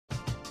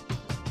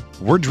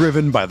We're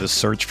driven by the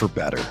search for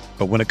better.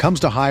 But when it comes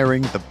to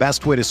hiring, the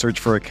best way to search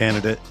for a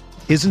candidate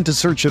isn't to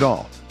search at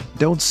all.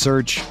 Don't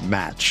search,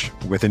 match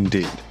with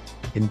Indeed.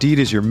 Indeed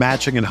is your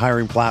matching and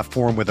hiring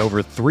platform with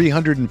over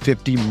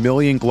 350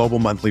 million global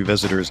monthly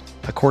visitors,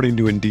 according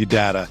to Indeed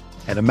data,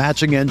 and a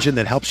matching engine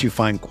that helps you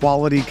find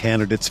quality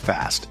candidates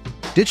fast.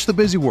 Ditch the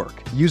busy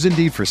work. Use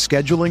Indeed for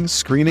scheduling,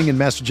 screening, and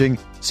messaging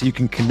so you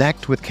can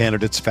connect with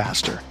candidates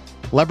faster.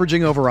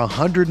 Leveraging over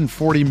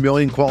 140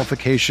 million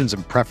qualifications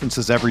and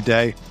preferences every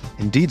day,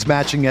 Indeed's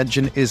matching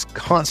engine is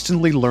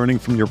constantly learning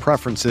from your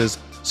preferences,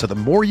 so the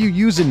more you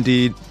use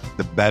Indeed,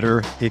 the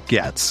better it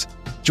gets.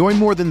 Join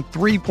more than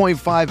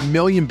 3.5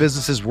 million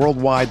businesses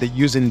worldwide that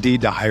use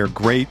Indeed to hire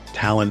great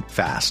talent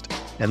fast.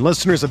 And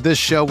listeners of this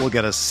show will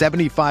get a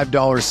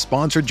 $75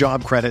 sponsored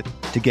job credit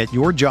to get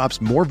your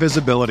jobs more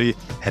visibility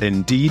at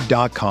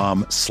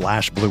Indeed.com/Blue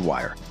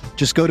Wire.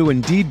 Just go to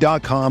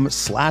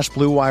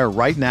Indeed.com/Blue Wire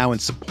right now and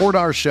support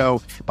our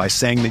show by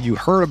saying that you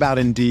heard about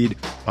Indeed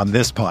on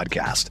this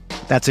podcast.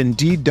 That's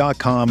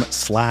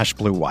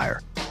Indeed.com/Blue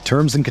Wire.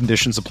 Terms and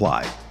conditions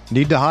apply.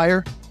 Need to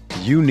hire?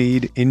 You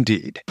need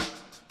Indeed.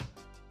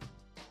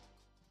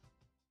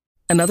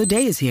 Another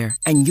day is here,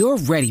 and you're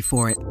ready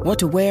for it. What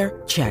to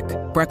wear? Check.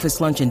 Breakfast,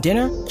 lunch, and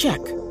dinner?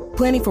 Check.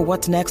 Planning for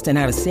what's next and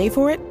how to save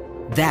for it?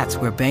 That's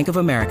where Bank of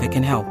America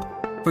can help.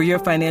 For your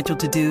financial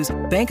to-dos,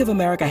 Bank of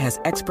America has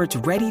experts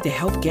ready to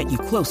help get you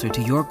closer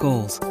to your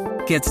goals.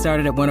 Get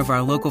started at one of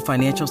our local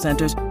financial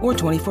centers or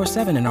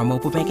 24/7 in our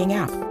mobile banking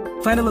app.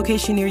 Find a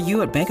location near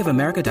you at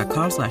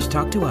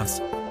bankofamerica.com/talktous.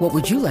 What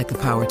would you like the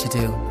power to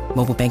do?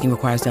 Mobile banking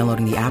requires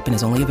downloading the app and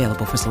is only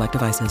available for select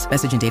devices.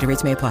 Message and data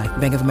rates may apply.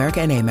 Bank of America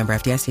N.A., member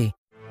FDIC.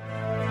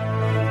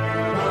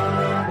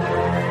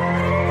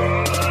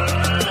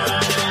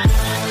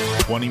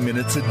 20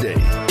 minutes a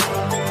day,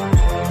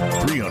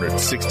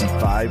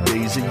 365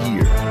 days a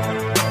year.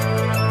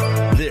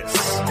 This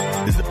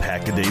is the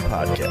Pack-A-Day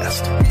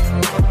Podcast.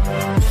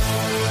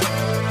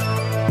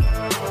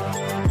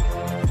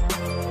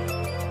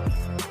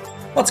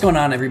 What's going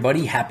on,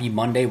 everybody? Happy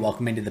Monday.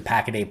 Welcome into the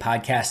Pack-A-Day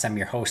Podcast. I'm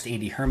your host,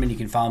 Andy Herman. You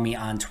can follow me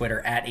on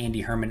Twitter at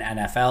Andy Herman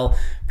NFL.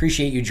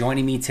 Appreciate you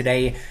joining me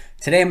today.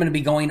 Today, I'm going to be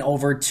going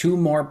over two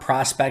more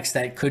prospects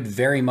that could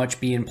very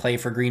much be in play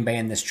for Green Bay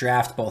in this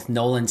draft, both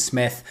Nolan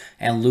Smith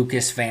and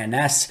Lukas Van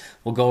Ness.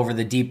 We'll go over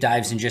the deep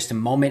dives in just a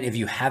moment. If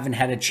you haven't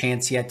had a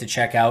chance yet to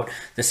check out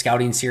the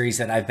scouting series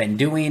that I've been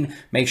doing,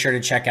 make sure to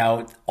check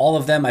out all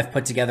of them. I've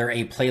put together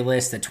a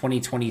playlist, the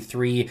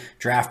 2023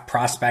 draft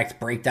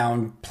prospect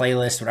breakdown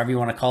playlist, whatever you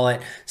want to call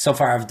it. So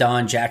far, I've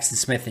done Jackson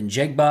Smith and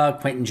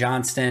Jigba, Quentin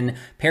Johnston,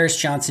 Paris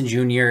Johnson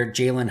Jr.,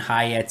 Jalen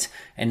Hyatt,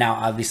 and now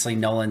obviously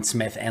Nolan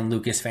Smith and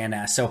Lukas Van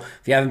Ness. So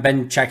if you haven't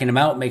been checking them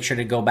out, make sure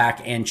to go back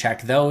and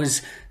check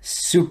those.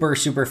 Super,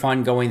 super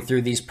fun going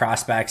through these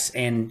prospects,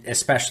 and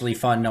especially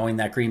fun knowing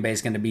that Green Bay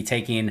is going to be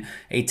taking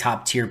a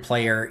top tier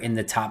player in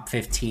the top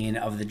 15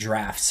 of the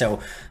draft. So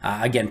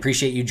again,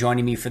 appreciate you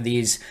joining me for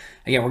these.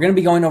 Again, we're going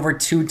to be going over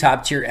two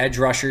top tier edge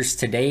rushers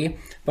today.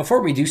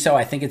 Before we do so,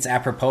 I think it's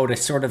apropos to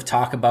sort of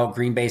talk about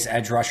Green Bay's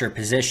edge rusher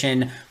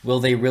position. Will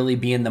they really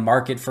be in the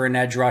market for an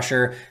edge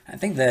rusher? I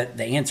think that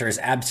the answer is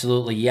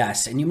absolutely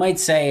yes. And you might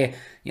say,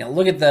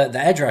 look at the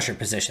edge rusher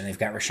position. They've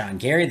got Rashawn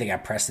Gary, they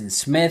got Preston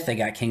Smith, they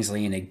got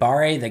Kingsley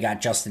Enagbare, they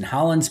got Justin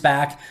Hollins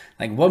back.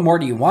 Like, what more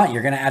do you want?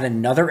 You're going to add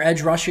another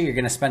edge rusher. You're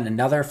going to spend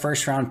another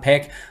first round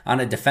pick on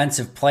a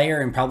defensive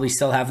player and probably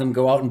still have them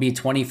go out and be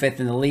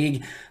 25th in the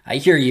league. I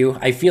hear you.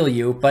 I feel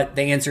you. But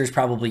the answer is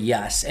probably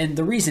yes. And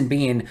the reason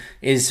being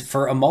is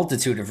for a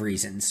multitude of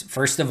reasons.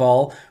 First of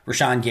all,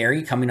 Rashawn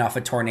Gary coming off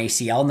a torn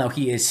ACL. Now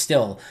he is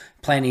still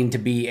planning to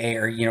be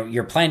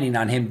you're planning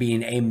on him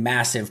being a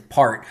massive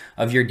part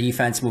of your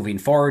defense moving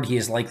forward. He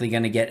is likely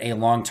going to get a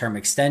long-term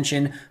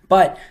extension,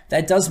 but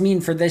that does mean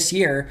for this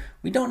year,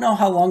 we don't know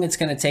how long it's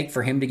going to take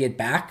for him to get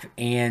back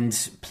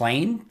and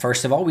playing.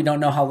 First of all, we don't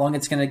know how long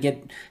it's going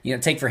to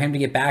take for him to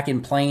get back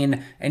and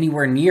playing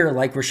anywhere near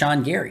like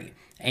Rashawn Gary.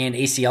 And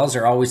ACLs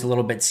are always a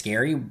little bit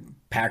scary.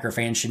 Packer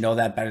fans should know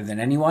that better than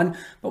anyone.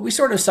 But we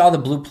sort of saw the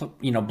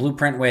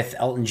blueprint with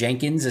Elgton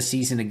Jenkins a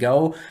season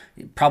ago.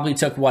 It probably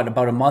took,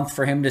 about a month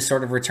for him to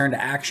sort of return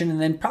to action, and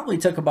then probably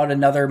took about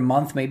another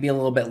month, maybe a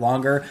little bit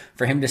longer,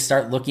 for him to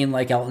start looking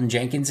like Elgton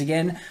Jenkins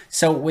again.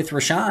 So with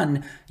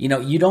Rashawn,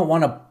 you don't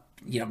want to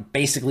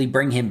basically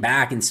bring him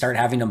back and start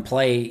having him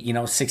play,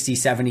 60,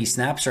 70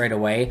 snaps right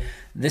away.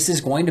 This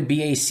is going to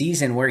be a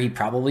season where he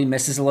probably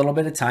misses a little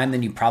bit of time.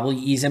 Then you probably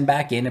ease him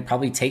back in. It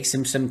probably takes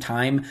him some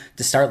time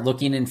to start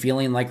looking and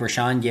feeling like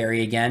Rashawn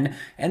Gary again.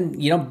 And,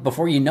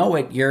 before you know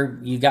it,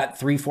 you got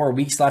 3-4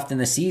 weeks left in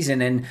the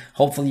season, and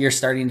hopefully you're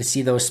starting to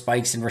see those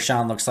spikes and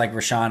Rashawn looks like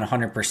Rashawn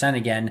 100%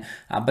 again.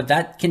 But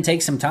that can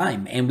take some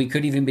time. And we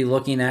could even be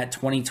looking at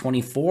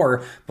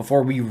 2024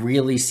 before we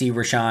really see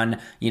Rashawn,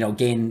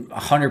 gain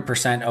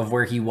 100% of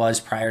where he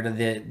was prior to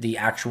the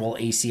actual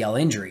ACL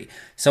injury.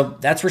 So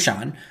that's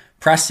Rashawn.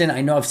 Preston, I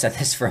know I've said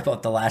this for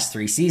about the last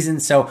 3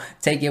 seasons, so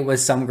take it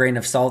with some grain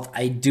of salt.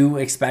 I do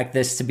expect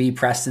this to be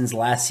Preston's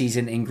last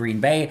season in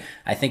Green Bay.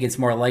 I think it's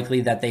more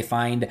likely that they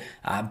find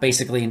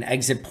basically an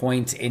exit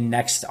point in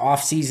next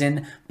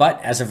offseason.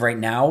 But as of right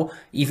now,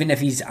 even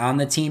if he's on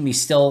the team,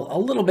 he's still a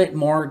little bit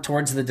more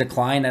towards the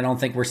decline. I don't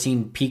think we're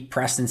seeing peak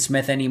Preston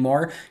Smith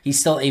anymore. He's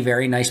still a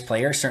very nice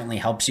player, certainly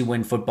helps you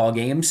win football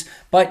games,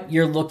 but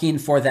you're looking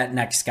for that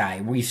next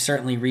guy. We've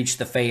certainly reached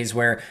the phase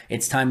where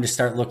it's time to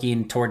start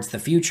looking towards the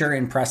future,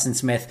 and Preston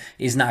Smith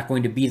is not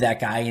going to be that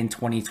guy in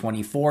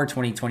 2024,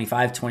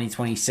 2025,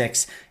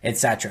 2026,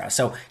 etc.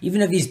 So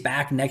even if he's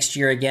back next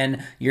year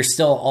again, you're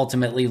still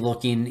ultimately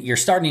you're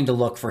starting to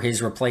look for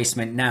his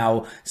replacement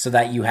now so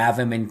that you have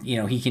him and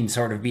he can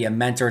sort of be a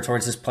mentor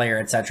towards this player,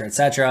 etc.,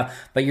 etc.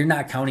 But you're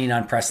not counting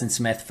on Preston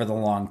Smith for the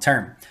long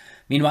term.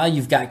 Meanwhile,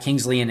 you've got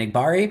Kingsley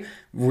Enagbare,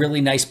 really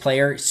nice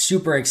player,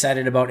 super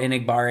excited about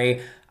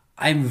Enagbare.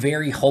 I'm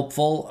very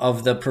hopeful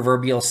of the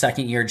proverbial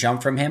second-year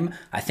jump from him.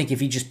 I think if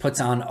he just puts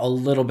on a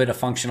little bit of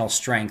functional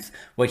strength,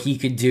 what he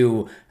could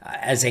do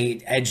as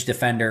a edge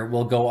defender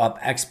will go up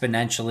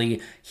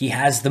exponentially. He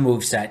has the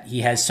moveset.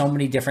 He has so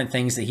many different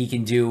things that he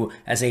can do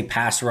as a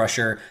pass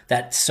rusher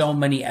that so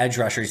many edge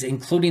rushers,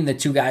 including the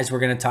 2 guys we're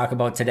going to talk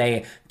about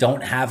today,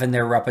 don't have in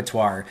their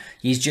repertoire.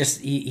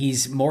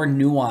 He's more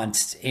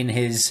nuanced in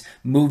his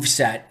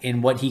moveset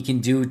in what he can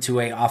do to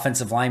a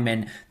offensive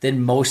lineman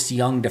than most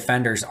young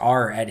defenders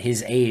are at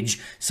his age.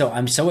 So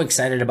I'm so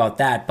excited about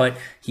that, but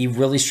he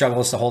really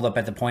struggles to hold up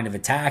at the point of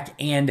attack,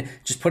 and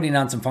just putting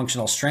on some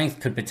functional strength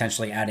could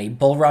potentially add a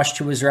bull rush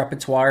to his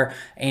repertoire,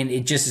 and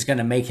it just is going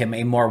to make him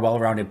a more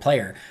well-rounded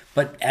player.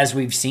 But as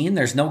we've seen,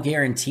 there's no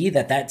guarantee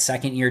that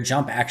second-year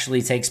jump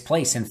actually takes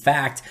place. In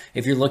fact,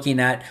 if you're looking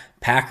at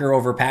Packer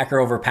over Packer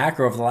over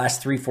Packer over the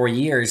last 3-4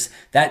 years,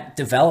 that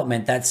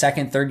development, that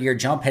second, third-year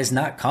jump has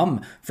not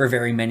come for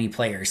very many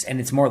players. And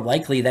it's more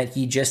likely that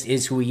he just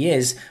is who he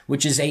is,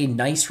 which is a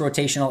nice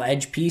rotational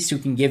edge piece who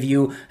can give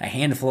you a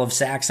handful of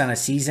sacks on a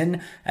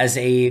season as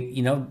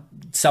a,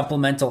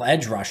 supplemental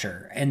edge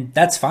rusher. And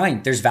that's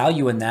fine. There's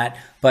value in that.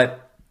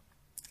 But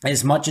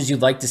as much as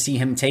you'd like to see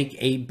him take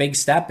a big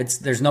step,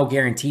 there's no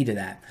guarantee to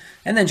that.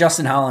 And then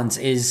Justin Hollins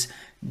is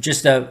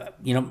just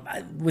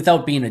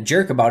without being a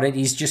jerk about it,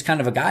 he's just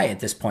kind of a guy at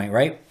this point,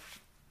 right?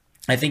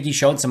 I think he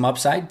showed some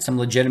upside, some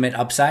legitimate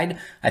upside.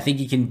 I think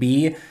he can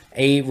be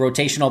a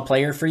rotational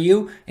player for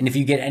you. And if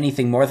you get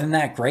anything more than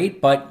that,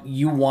 great. But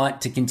you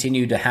want to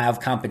continue to have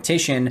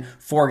competition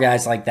for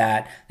guys like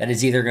that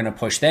is either going to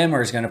push them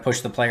or is going to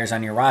push the players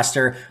on your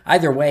roster.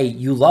 Either way,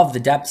 you love the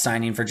depth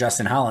signing for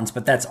Justin Hollins,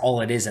 but that's all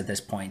it is at this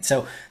point.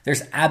 So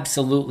there's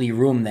absolutely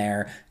room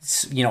there,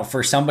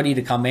 for somebody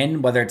to come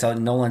in, whether it's a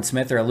Nolan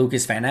Smith or a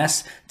Lukas Van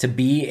Ness, to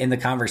be in the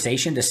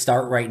conversation to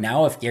start right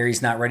now if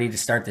Gary's not ready to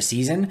start the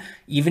season.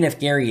 Even if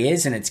Gary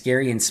is, and it's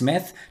Gary and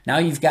Smith, now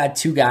you've got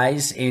 2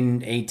 guys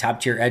in a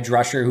top-tier edge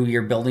rusher who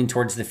you're building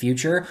towards the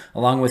future,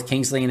 along with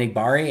Kingsley and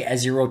Enagbare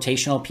as your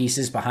rotational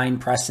pieces behind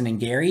Preston and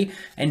Gary.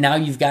 And now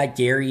you've got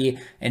Gary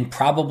and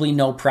probably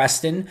no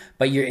Preston,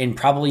 but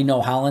probably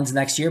no Hollins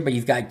next year, but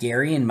you've got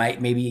Gary and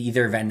maybe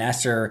either Van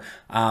Ness or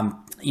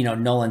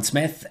Nolan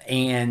Smith,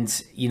 and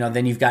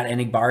then you've got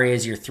Enagbare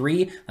as your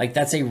 3. Like,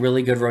 that's a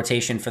really good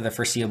rotation for the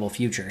foreseeable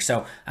future.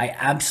 So I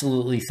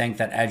absolutely think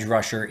that edge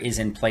rusher is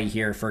in play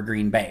here for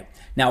Green Bay.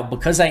 Now,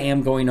 because I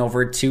am going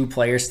over 2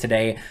 players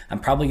today, I'm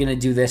probably going to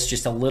do this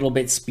just a little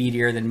bit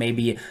speedier than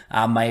maybe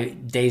my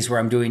days where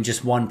I'm doing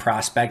just one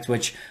prospect,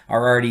 which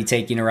are already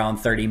taking around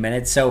 30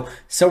 minutes. So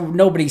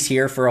nobody's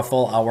here for a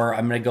full hour.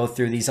 I'm going to go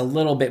through these a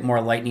little bit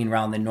more lightning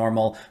round than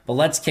normal, but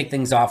let's kick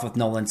things off with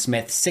Nolan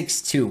Smith,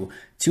 6'2",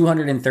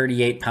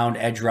 238-pound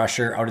edge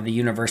rusher out of the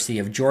University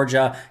of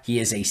Georgia. He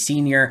is a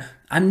senior.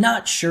 I'm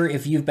not sure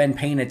if you've been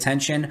paying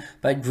attention,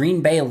 but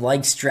Green Bay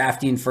likes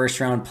drafting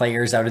first-round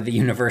players out of the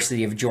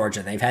University of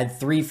Georgia. They've had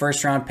 3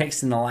 first-round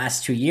picks in the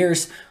last 2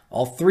 years,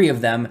 all 3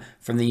 of them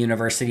from the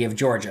University of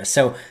Georgia.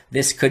 So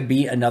this could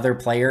be another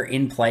player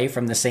in play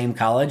from the same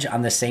college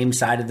on the same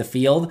side of the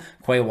field.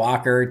 Quay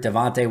Walker,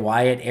 Devontae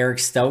Wyatt, Eric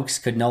Stokes.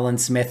 Could Nolan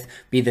Smith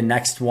be the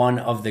next one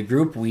of the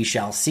group? We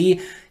shall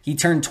see. He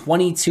turned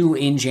 22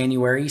 in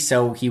January,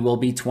 so he will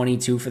be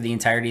 22 for the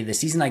entirety of the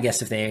season. I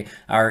guess if they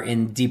are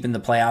deep in the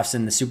playoffs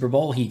in the Super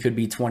Bowl, he could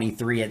be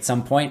 23 at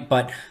some point,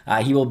 but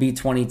he will be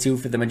 22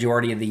 for the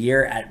majority of the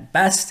year at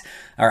best,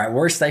 or at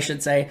worst, I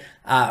should say.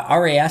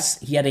 RAS,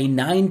 he had a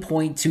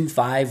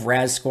 9.25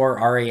 RAS score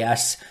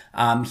RAS.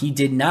 He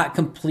did not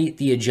complete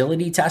the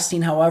agility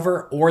testing,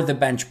 however, or the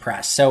bench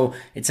press. So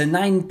it's a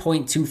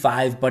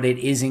 9.25, but it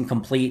is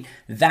incomplete.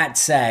 That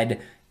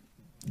said,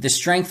 the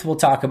strength we'll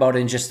talk about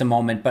in just a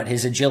moment, but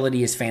his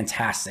agility is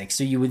fantastic.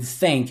 So you would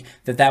think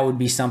that would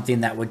be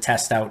something that would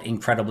test out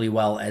incredibly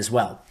well as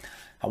well.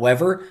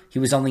 However, he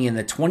was only in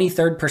the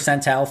 23rd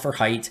percentile for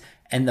height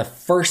and the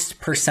 1st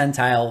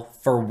percentile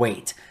for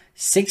weight.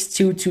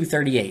 6'2",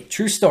 238.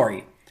 True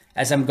story.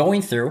 As I'm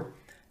going through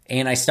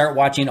and I start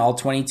watching all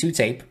 22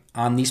 tape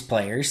on these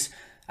players,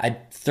 I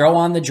throw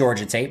on the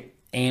Georgia tape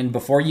And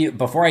before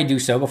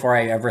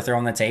I ever throw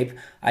on the tape,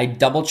 I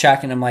double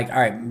check and I'm like, all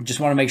right, just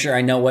want to make sure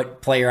I know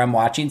what player I'm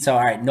watching. So,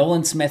 all right,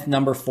 Nolan Smith,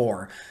 number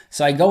 4.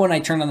 So I go and I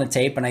turn on the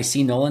tape and I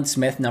see Nolan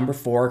Smith, number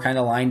 4, kind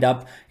of lined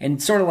up in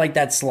sort of like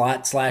that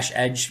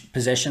slot/edge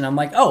position. I'm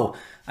like, oh,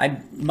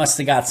 I must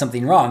have got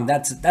something wrong.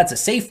 That's a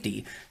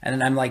safety. And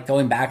then I'm like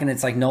going back and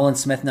it's like Nolan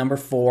Smith, number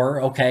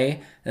 4.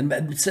 Okay.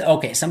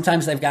 Okay.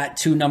 Sometimes they've got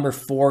 2 number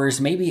 4s.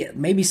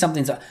 Maybe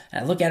something's, and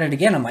I look at it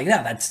again. I'm like,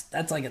 yeah,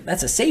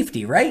 that's a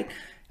safety, right?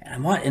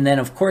 And then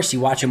of course you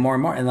watch him more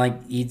and more and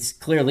like, he's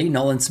clearly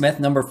Nolan Smith,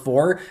 number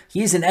 4.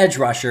 He's an edge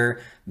rusher.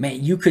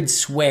 Man, you could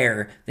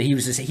swear that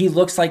he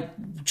looks like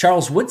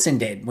Charles Woodson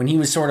did when he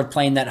was sort of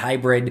playing that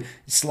hybrid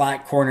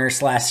slot corner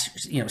slash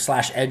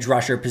edge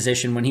rusher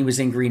position when he was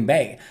in Green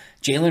Bay.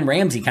 Jalen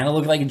Ramsey kind of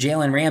looked like a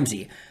Jalen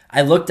Ramsey.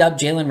 I looked up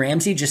Jalen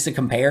Ramsey just to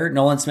compare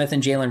Nolan Smith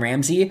and Jalen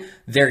Ramsey,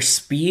 their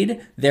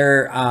speed,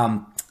 their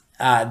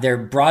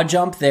broad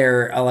jump,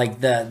 their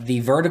like the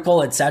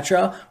vertical,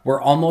 etc.,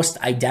 were almost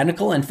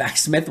identical. In fact,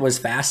 Smith was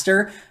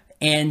faster.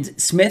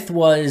 And Smith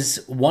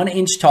was 1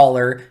 inch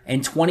taller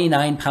and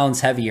 29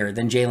 pounds heavier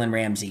than Jalen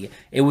Ramsey.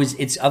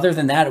 It's other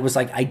than that, it was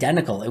like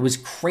identical. It was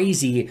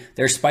crazy,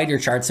 their spider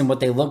charts and what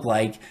they look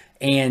like.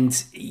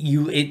 And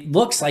it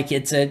looks like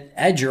it's an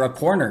edge or a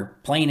corner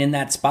playing in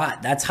that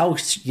spot. That's how,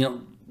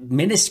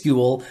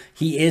 minuscule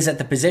he is at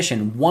the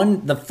position.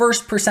 The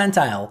first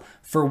percentile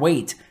for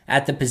weight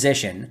at the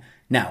position.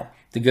 Now,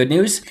 the good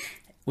news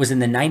was in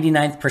the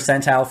 99th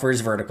percentile for his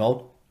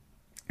vertical,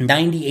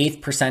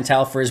 98th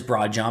percentile for his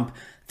broad jump,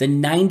 the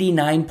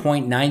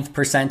 99.9th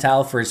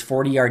percentile for his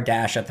 40-yard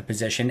dash at the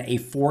position, a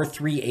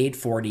 4.38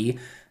 40.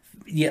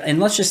 Yeah, and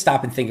let's just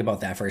stop and think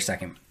about that for a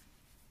second.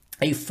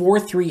 A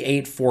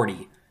 4.38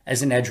 40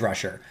 as an edge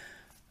rusher.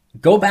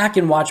 Go back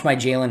and watch my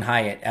Jalen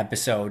Hyatt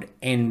episode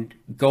and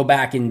go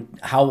back and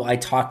how I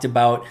talked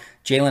about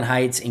Jalen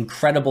Hyatt's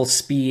incredible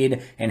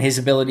speed and his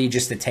ability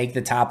just to take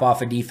the top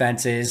off of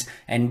defenses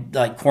and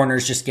like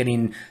corners just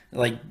getting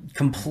like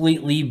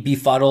completely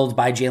befuddled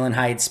by Jalen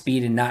Hyatt's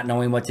speed and not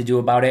knowing what to do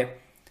about it.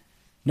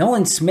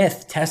 Nolan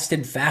Smith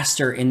tested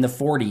faster in the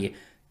 40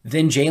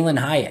 than Jalen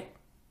Hyatt.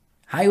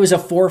 Hyatt was a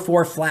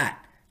 4.4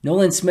 flat.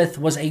 Nolan Smith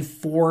was a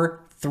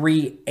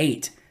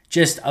 4.38.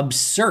 Just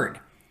absurd.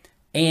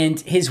 And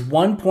his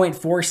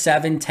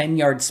 1.47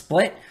 10-yard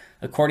split,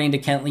 according to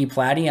Kent Lee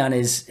Platte on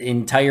his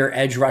entire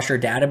edge rusher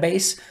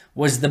database,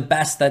 was the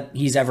best that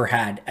he's ever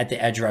had at the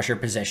edge rusher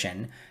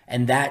position.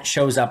 And that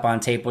shows up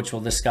on tape, which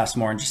we'll discuss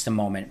more in just a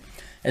moment.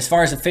 As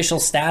far as official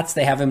stats,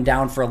 they have him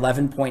down for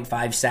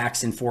 11.5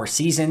 sacks in 4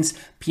 seasons.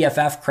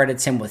 PFF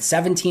credits him with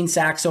 17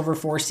 sacks over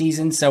 4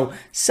 seasons. So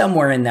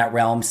somewhere in that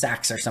realm,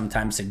 sacks are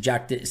sometimes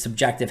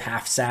subjective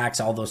half sacks,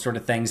 all those sort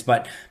of things.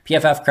 But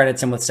PFF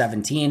credits him with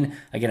 17.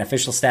 Again,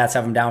 official stats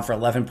have him down for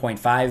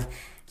 11.5.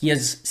 He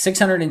has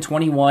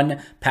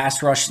 621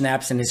 pass rush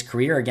snaps in his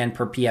career, again,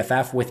 per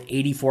PFF, with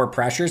 84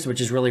 pressures, which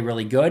is really,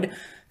 really good.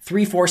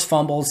 3 forced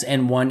fumbles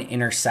and 1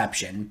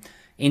 interception.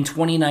 In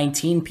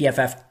 2019,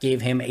 PFF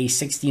gave him a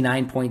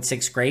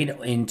 69.6 grade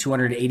in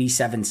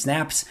 287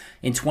 snaps.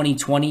 In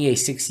 2020, a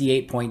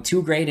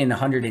 68.2 grade in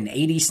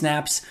 180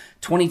 snaps.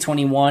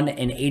 2021,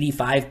 an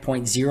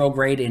 85.0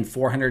 grade in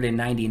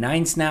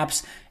 499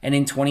 snaps. And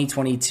in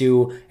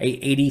 2022,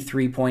 a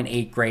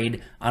 83.8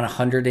 grade on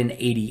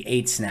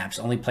 188 snaps.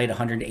 Only played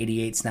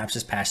 188 snaps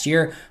this past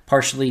year,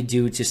 partially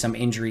due to some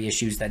injury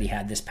issues that he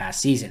had this past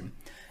season.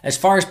 As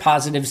far as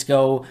positives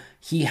go,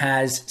 he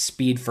has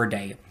speed for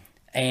days,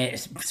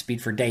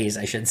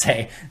 I should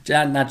say,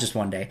 not just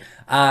one day.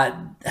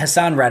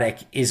 Hassan Reddick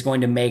is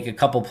going to make a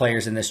couple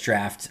players in this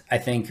draft, I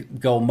think,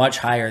 go much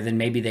higher than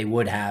maybe they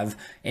would have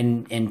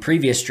in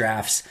previous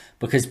drafts,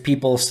 because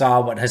people saw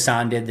what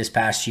Hassan did this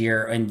past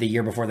year and the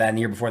year before that and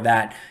the year before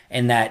that,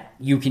 and that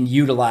you can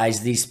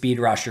utilize these speed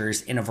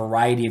rushers in a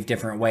variety of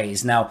different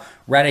ways. Now,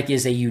 Reddick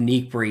is a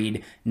unique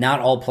breed.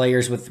 Not all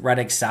players with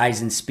Reddick's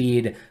size and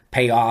speed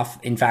pay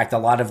off. In fact, a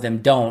lot of them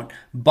don't,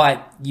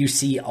 but you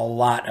see a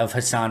lot of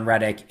Hassan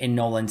Reddick and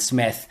Nolan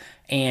Smith.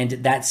 And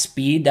that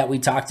speed that we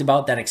talked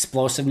about, that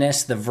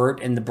explosiveness, the vert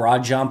and the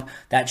broad jump,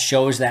 that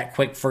shows that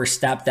quick first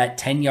step. That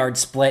 10-yard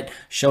split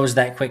shows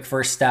that quick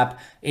first step.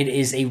 It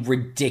is a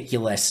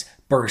ridiculous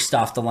burst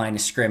off the line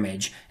of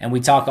scrimmage. And we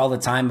talk all the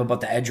time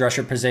about the edge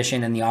rusher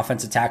position and the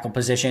offensive tackle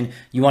position.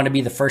 You want to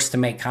be the first to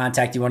make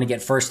contact. You want to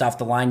get first off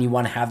the line. You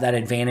want to have that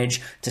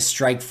advantage to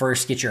strike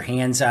first, get your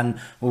hands on,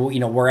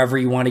 wherever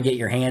you want to get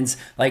your hands.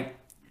 Like,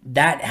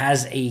 that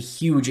has a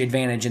huge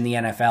advantage in the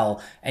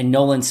NFL, and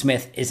Nolan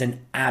Smith is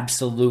an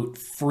absolute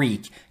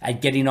freak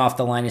at getting off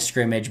the line of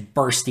scrimmage,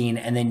 bursting,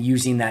 and then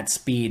using that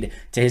speed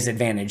to his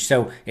advantage.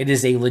 So it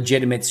is a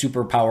legitimate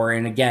superpower,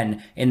 and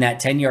again, in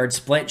that 10-yard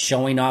split,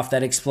 showing off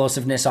that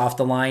explosiveness off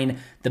the line,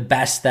 the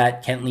best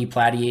that Kent Lee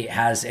Platte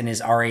has in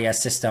his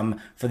RAS system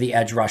for the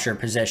edge rusher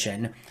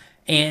position.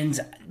 And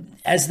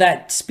as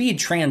that speed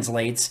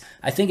translates,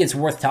 I think it's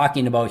worth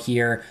talking about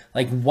here,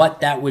 like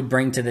what that would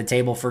bring to the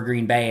table for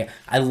Green Bay.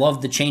 I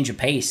love the change of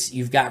pace.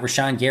 You've got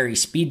Rashawn Gary,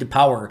 speed to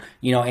power,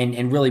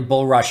 and really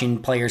bull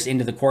rushing players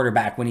into the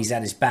quarterback when he's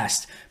at his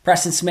best.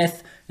 Preston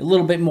Smith, a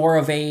little bit more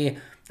of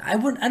I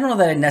don't know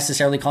that I'd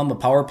necessarily call him a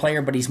power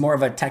player, but he's more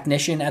of a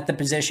technician at the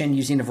position,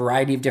 using a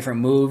variety of different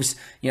moves,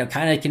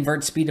 kind of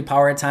converts speed to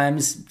power at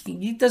times.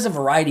 He does a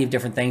variety of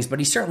different things, but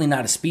he's certainly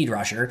not a speed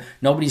rusher.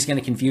 Nobody's going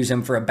to confuse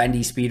him for a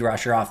bendy speed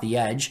rusher off the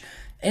edge.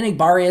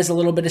 Enigbari has a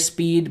little bit of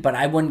speed, but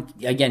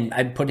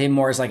I'd put him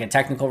more as like a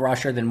technical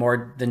rusher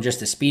more than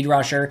just a speed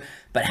rusher.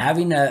 But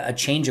having a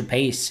change of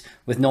pace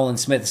with Nolan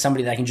Smith,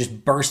 somebody that can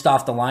just burst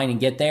off the line and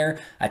get there.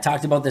 I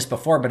talked about this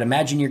before, but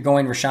imagine you're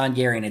going Rashawn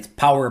Gary and it's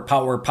power,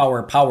 power,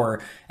 power, power,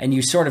 and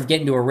you sort of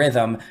get into a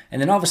rhythm, and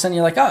then all of a sudden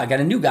you're like, oh, I got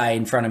a new guy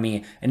in front of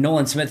me, and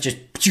Nolan Smith just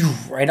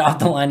right off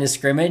the line of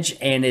scrimmage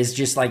and is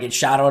just like it's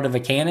shot out of a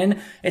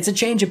cannon. It's a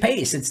change of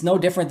pace. It's no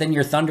different than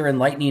your thunder and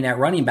lightning at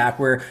running back,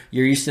 where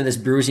you're used to this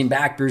bruising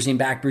back,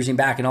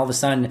 and all of a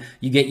sudden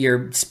you get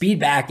your speed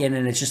back in,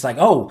 and it's just like,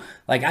 oh,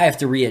 like I have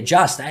to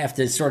readjust. I have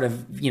to sort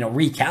of,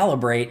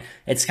 recalibrate.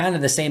 It's kind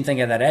of the same thing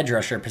at that edge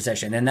rusher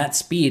position, and that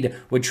speed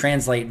would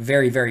translate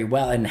very, very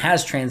well, and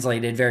has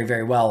translated very,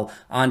 very well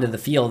onto the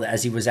field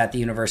as he was at the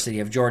University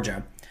of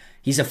Georgia.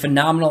 He's a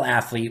phenomenal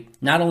athlete.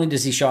 Not only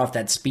does he show off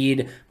that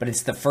speed, but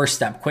it's the first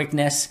step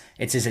quickness,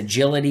 it's his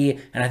agility,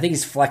 and I think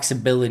his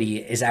flexibility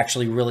is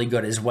actually really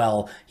good as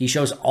well. He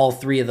shows all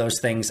three of those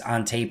things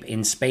on tape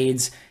in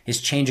spades. His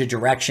change of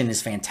direction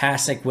is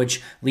fantastic,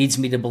 which leads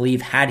me to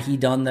believe had he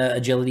done the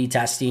agility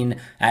testing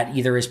at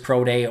either his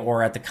pro day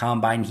or at the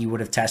combine, he would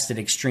have tested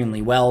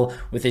extremely well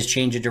with his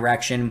change of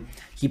direction.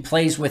 He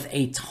plays with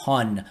a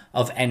ton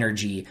of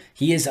energy.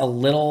 He is a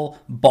little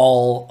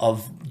ball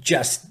of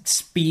just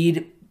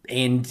speed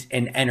and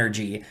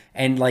energy,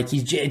 and like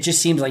it just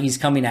seems like he's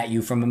coming at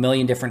you from a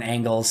million different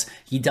angles.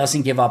 He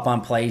doesn't give up on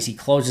plays. He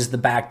closes the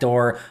back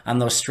door on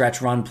those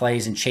stretch run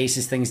plays and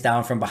chases things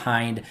down from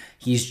behind.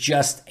 He's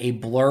just a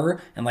blur,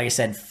 and like I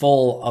said,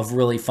 full of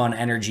really fun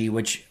energy,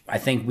 which I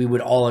think we would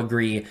all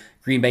agree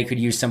Green Bay could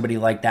use somebody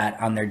like that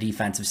on their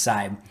defensive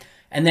side.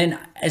 And then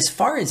as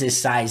far as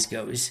his size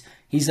goes,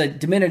 he's a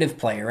diminutive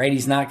player, right?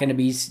 He's not going to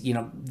be,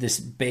 this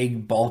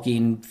big,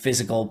 bulking,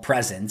 physical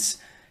presence.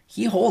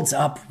 He holds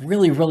up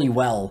really, really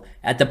well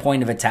at the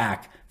point of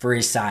attack for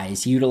his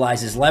size. He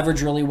utilizes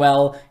leverage really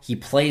well. He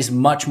plays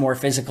much more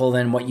physical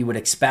than what you would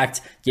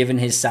expect given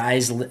his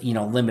size,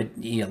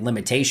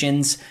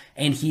 limitations.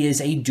 And he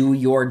is a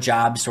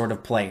do-your-job sort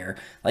of player.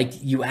 Like,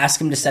 you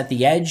ask him to set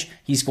the edge,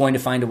 he's going to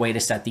find a way to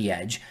set the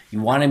edge. You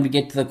want him to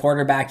get to the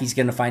quarterback, he's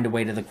going to find a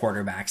way to the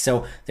quarterback.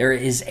 So there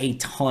is a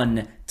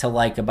ton to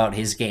like about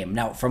his game.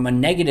 Now, from a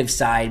negative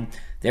side,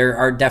 there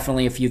are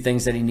definitely a few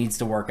things that he needs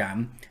to work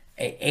on.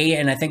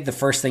 And I think the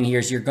first thing here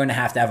is you're going to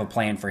have a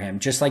plan for him.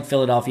 Just like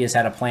Philadelphia's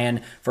had a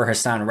plan for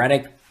Hassan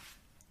Reddick,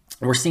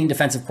 we're seeing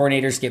defensive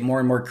coordinators get more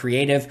and more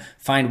creative,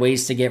 find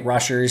ways to get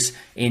rushers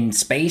in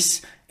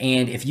space.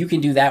 And if you can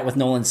do that with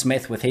Nolan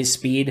Smith, with his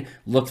speed,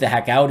 look the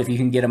heck out. If you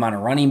can get him on a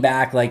running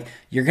back, like,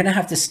 you're going to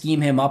have to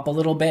scheme him up a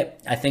little bit,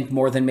 I think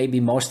more than maybe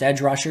most edge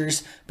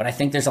rushers. But I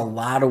think there's a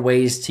lot of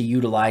ways to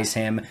utilize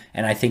him.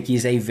 And I think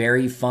he's a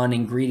very fun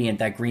ingredient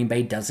that Green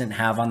Bay doesn't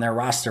have on their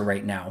roster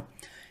right now.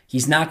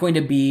 He's not going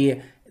to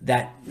be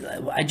that.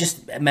 I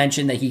just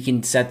mentioned that he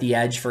can set the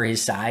edge for his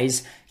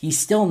size. He's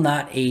still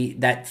not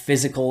that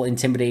physical,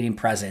 intimidating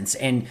presence.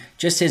 And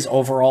just his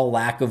overall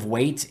lack of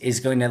weight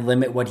is going to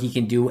limit what he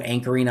can do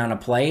anchoring on a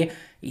play.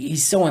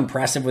 He's so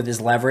impressive with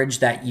his leverage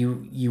that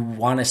you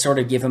want to sort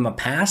of give him a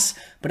pass.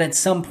 But at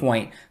some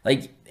point,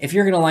 like, if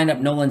you're going to line up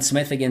Nolan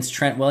Smith against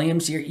Trent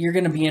Williams, you're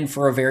going to be in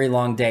for a very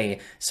long day.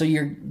 So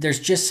there's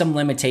just some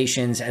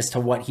limitations as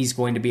to what he's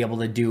going to be able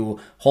to do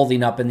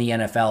holding up in the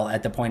NFL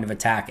at the point of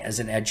attack as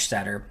an edge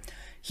setter.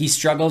 He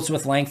struggles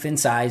with length and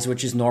size,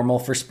 which is normal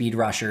for speed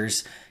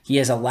rushers. He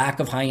has a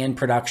lack of high-end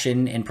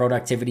production and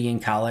productivity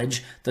in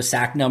college. The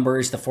sack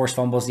numbers, the forced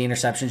fumbles, the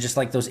interceptions, just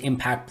like those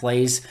impact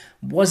plays,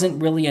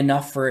 wasn't really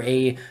enough for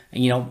a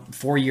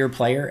 4-year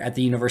player at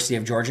the University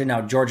of Georgia. Now,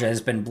 Georgia has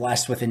been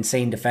blessed with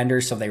insane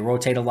defenders, so they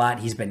rotate a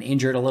lot. He's been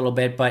injured a little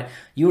bit, but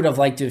you would have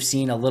liked to have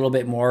seen a little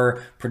bit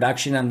more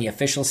production on the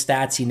official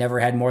stats. He never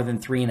had more than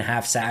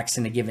 3.5 sacks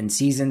in a given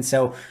season.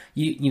 So,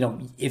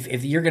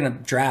 if you're going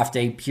to draft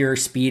a pure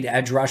speed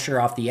edge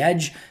rusher off the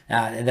edge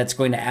that's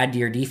going to add to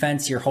your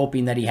defense, you're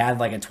hoping that he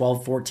had like a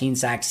 12-14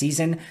 sack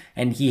season,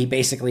 and he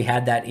basically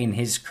had that in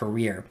his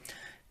career.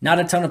 Not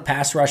a ton of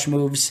pass rush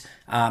moves.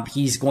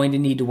 He's going to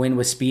need to win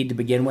with speed to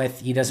begin with.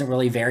 He doesn't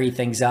really vary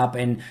things up,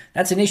 and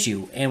that's an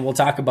issue. And we'll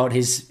talk about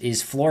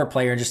his floor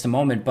player in just a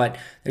moment, but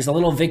there's a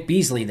little Vic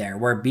Beasley there,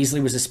 where Beasley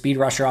was a speed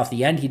rusher off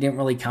the end. He didn't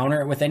really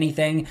counter it with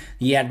anything.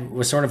 He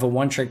was sort of a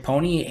one-trick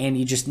pony, and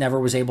he just never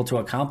was able to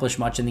accomplish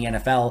much in the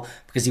NFL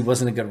because he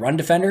wasn't a good run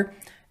defender,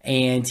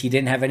 and he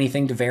didn't have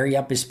anything to vary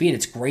up his speed.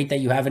 It's great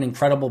that you have an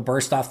incredible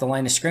burst off the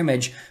line of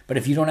scrimmage, but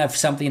if you don't have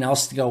something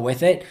else to go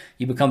with it,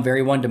 you become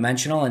very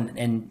one-dimensional,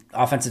 and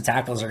offensive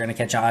tackles are going to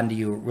catch on to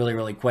you really,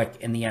 really quick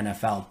in the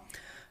NFL.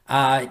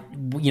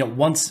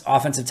 Once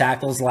offensive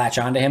tackles latch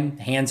onto him,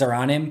 hands are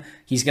on him,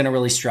 he's going to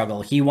really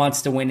struggle. He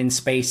wants to win in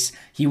space.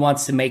 He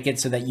wants to make it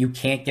so that you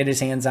can't get his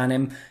hands on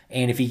him.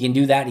 And if he can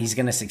do that, he's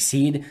going to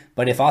succeed.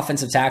 But if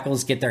offensive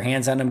tackles get their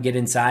hands on him, get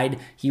inside,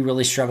 he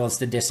really struggles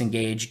to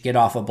disengage, get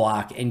off a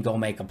block, and go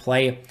make a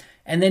play.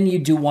 And then you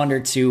do wonder,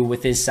 too,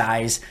 with his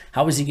size,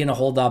 how is he going to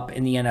hold up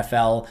in the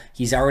NFL?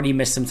 He's already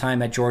missed some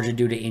time at Georgia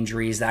due to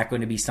injury. Is that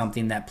going to be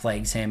something that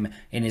plagues him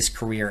in his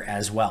career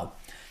as well?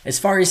 As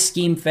far as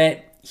scheme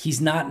fit,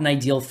 he's not an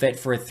ideal fit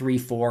for a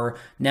 3-4.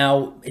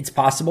 Now, it's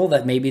possible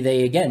that maybe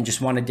they, again,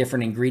 just want a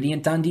different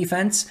ingredient on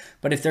defense.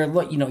 But if they're,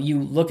 you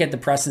look at the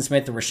Preston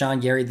Smith, the Rashawn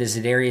Gary, the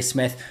Zadarius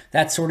Smith,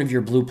 that's sort of your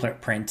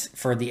blueprint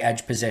for the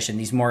edge position.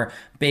 These more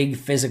big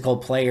physical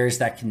players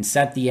that can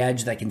set the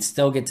edge, that can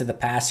still get to the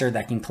passer,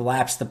 that can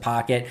collapse the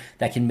pocket,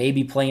 that can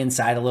maybe play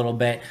inside a little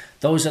bit.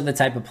 Those are the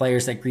type of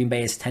players that Green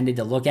Bay has tended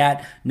to look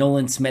at.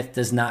 Nolan Smith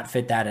does not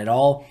fit that at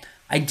all.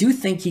 I do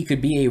think he could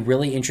be a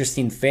really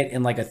interesting fit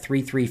in like a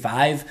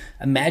 3-3-5.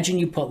 Imagine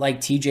you put like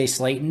TJ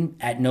Slayton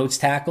at nose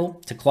tackle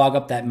to clog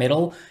up that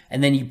middle,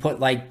 and then you put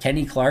like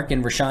Kenny Clark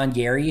and Rashawn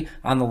Gary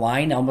on the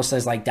line, almost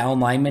as like down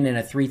linemen in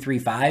a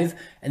 3-3-5.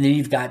 And then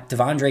you've got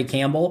Devondre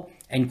Campbell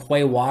and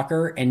Quay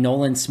Walker and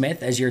Nolan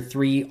Smith as your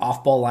three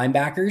off-ball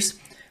linebackers.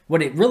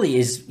 What it really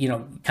is,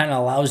 kind of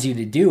allows you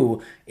to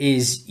do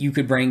is you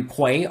could bring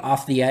Quay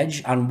off the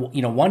edge on,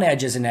 one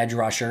edge as an edge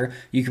rusher.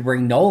 You could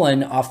bring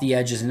Nolan off the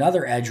edge as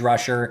another edge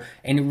rusher.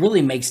 And it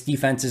really makes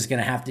defenses going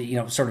to have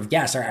to, sort of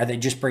guess. Are they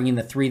just bringing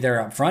the three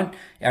there up front?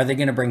 Are they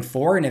going to bring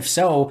four? And if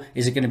so,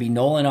 is it going to be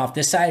Nolan off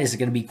this side? Is it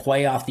going to be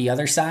Quay off the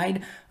other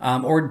side?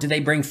 Or do they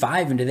bring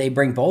five? And do they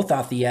bring both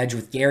off the edge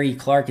with Gary,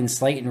 Clark, and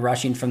Slayton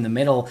rushing from the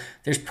middle?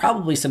 There's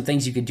probably some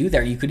things you could do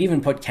there. You could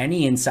even put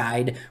Kenny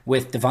inside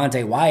with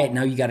Devontae Wyatt.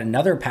 Now you got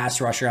another pass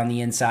rusher on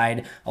the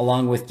inside,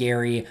 along with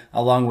Gary,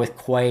 along with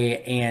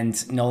Quay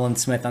and Nolan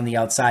Smith on the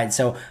outside.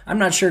 So I'm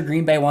not sure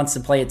Green Bay wants to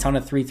play a ton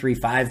of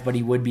 3-3-5, but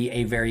he would be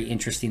a very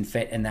interesting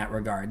fit in that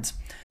regards.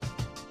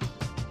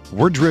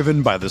 We're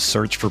driven by the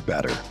search for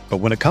better. But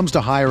when it comes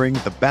to hiring,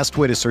 the best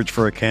way to search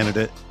for a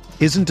candidate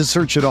isn't to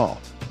search at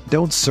all.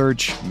 Don't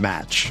search,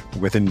 match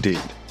with Indeed.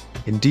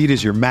 Indeed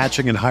is your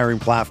matching and hiring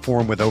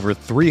platform with over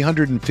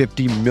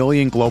 350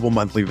 million global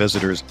monthly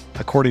visitors,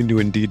 according to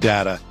Indeed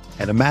data,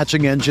 and a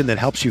matching engine that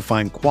helps you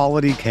find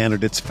quality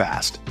candidates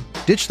fast.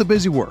 Ditch the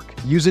busy work.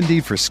 Use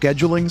Indeed for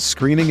scheduling,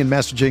 screening, and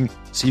messaging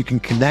so you can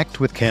connect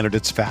with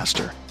candidates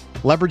faster.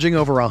 Leveraging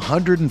over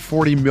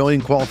 140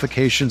 million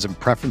qualifications and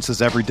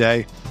preferences every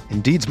day,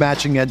 Indeed's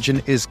matching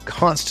engine is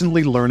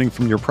constantly learning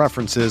from your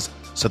preferences,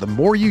 so the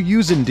more you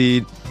use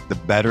Indeed, the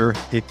better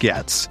it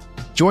gets.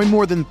 Join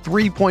more than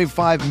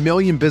 3.5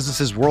 million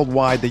businesses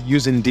worldwide that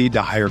use Indeed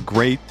to hire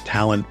great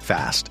talent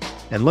fast.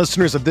 And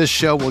listeners of this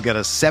show will get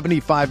a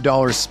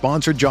 $75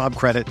 sponsored job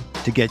credit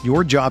to get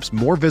your jobs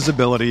more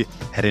visibility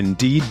at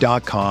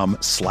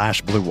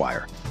Indeed.com/Blue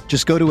Wire.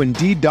 Just go to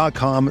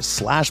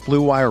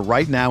Indeed.com/Blue Wire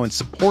right now and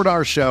support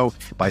our show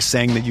by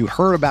saying that you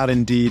heard about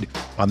Indeed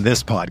on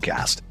this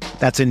podcast.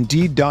 That's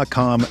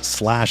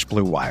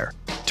Indeed.com/Blue Wire.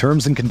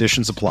 Terms and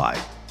conditions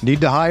apply. Need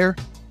to hire?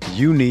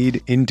 You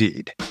need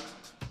Indeed.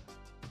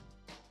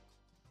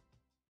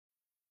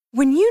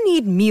 When you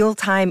need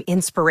mealtime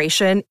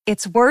inspiration,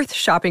 it's worth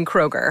shopping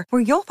Kroger,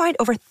 where you'll find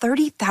over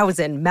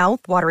 30,000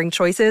 mouth-watering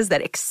choices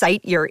that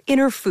excite your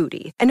inner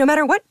foodie. And no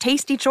matter what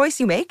tasty choice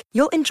you make,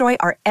 you'll enjoy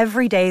our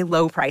everyday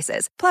low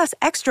prices, plus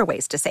extra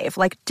ways to save,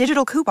 like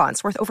digital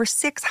coupons worth over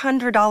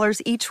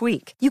 $600 each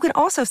week. You can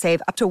also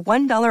save up to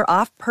 $1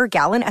 off per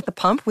gallon at the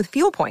pump with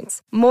fuel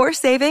points. More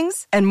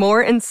savings and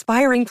more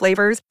inspiring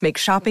flavors make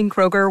shopping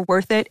Kroger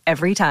worth it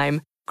every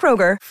time.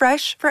 Kroger,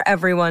 fresh for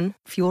everyone.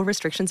 Fuel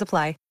restrictions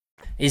apply.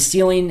 His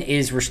ceiling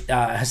is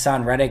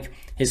Hassan Reddick.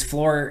 His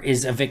floor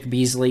is a Vic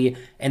Beasley.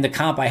 And the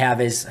comp I have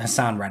is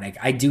Hassan Reddick.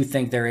 I do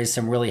think there is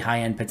some really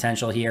high-end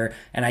potential here.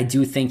 And I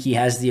do think he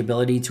has the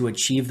ability to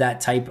achieve that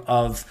type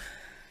of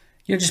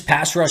just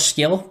pass rush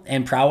skill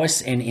and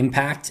prowess and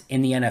impact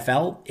in the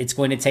NFL. It's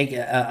going to take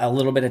a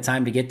little bit of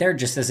time to get there,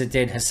 just as it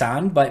did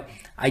Hassan. But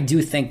I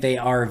do think they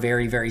are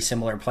very, very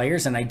similar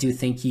players. And I do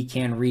think he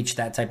can reach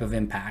that type of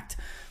impact.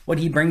 What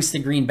he brings to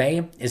Green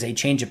Bay is a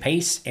change of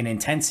pace and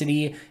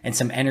intensity and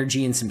some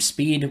energy and some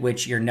speed,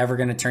 which you're never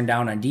going to turn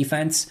down on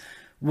defense.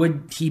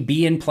 Would he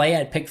be in play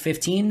at pick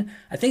 15?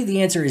 I think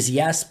the answer is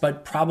yes,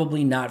 but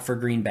probably not for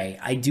Green Bay.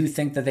 I do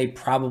think that they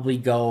probably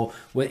go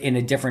in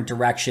a different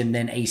direction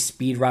than a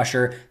speed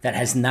rusher that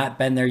has not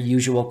been their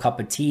usual cup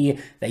of tea.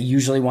 They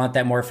usually want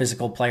that more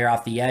physical player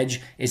off the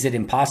edge. Is it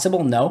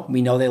impossible? No.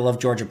 We know they love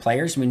Georgia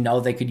players. We know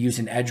they could use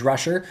an edge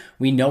rusher.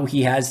 We know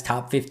he has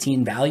top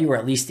 15 value, or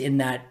at least in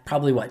that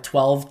probably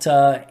 12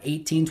 to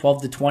 18,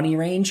 12 to 20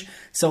 range.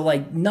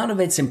 So none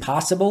of it's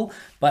impossible,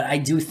 but I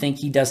do think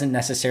he doesn't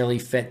necessarily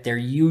fit their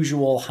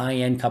usual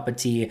high-end cup of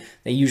tea.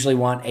 They usually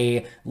want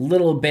a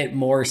little bit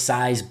more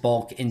size,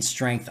 bulk, and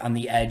strength on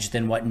the edge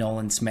than what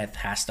Nolan Smith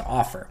has to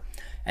offer.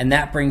 And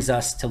that brings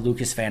us to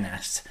Lukas Van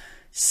Ness.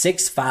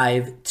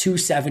 6'5",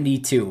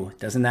 272.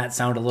 Doesn't that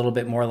sound a little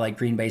bit more like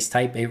Green Bay's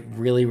type? It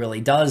really,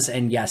 really does.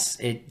 And yes,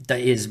 it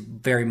is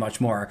very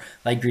much more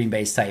like Green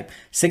Bay's type.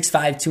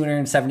 6'5",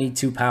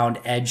 272 pound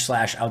edge /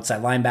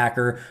 outside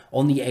linebacker.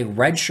 Only a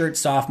redshirt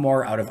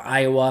sophomore out of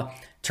Iowa.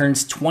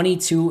 Turns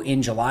 22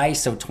 in July,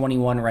 so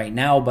 21 right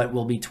now, but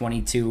will be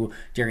 22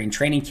 during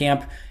training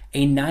camp.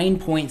 A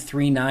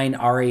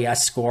 9.39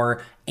 RAS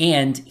score,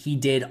 and he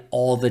did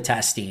all the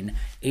testing.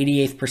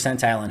 88th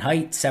percentile in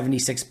height,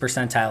 76th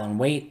percentile in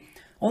weight.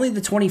 Only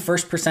the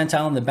 21st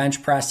percentile in the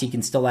bench press. He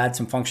can still add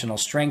some functional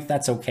strength.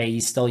 That's okay.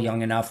 He's still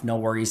young enough. No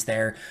worries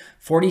there.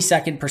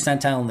 42nd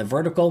percentile in the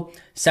vertical,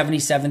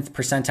 77th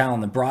percentile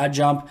in the broad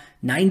jump,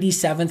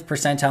 97th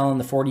percentile in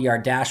the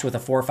 40-yard dash with a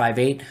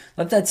 4.58.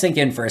 Let that sink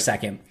in for a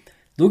second.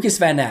 Lukas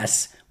Van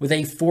Ness with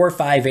a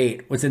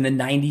 4.58 was in the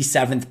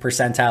 97th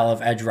percentile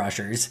of edge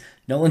rushers.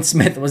 Nolan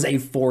Smith was a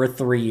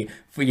 4.3,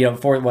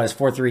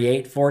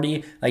 4.38,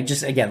 40. Like,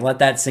 just again, let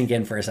that sink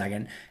in for a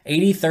second.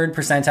 83rd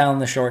percentile in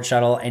the short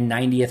shuttle and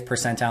 90th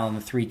percentile in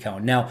the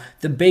 3-cone. Now,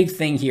 the big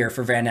thing here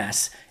for Van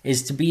Ness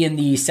is to be in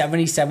the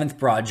 77th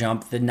broad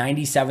jump, the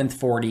 97th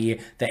 40,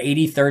 the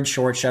 83rd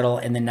short shuttle,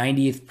 and the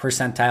 90th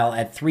percentile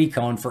at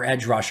 3-cone for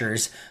edge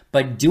rushers,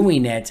 but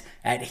doing it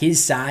at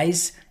his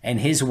size and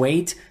his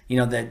weight, the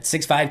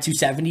 6'5",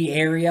 270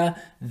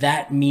 area,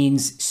 that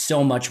means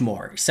so much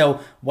more. So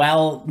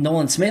while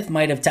Nolan Smith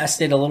might have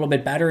tested a little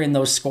bit better in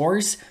those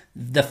scores,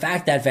 the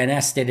fact that Van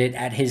Ness did it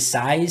at his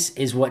size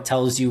is what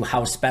tells you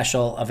how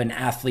special of an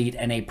athlete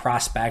and a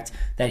prospect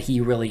that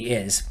he really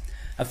is.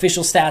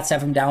 Official stats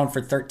have him down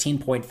for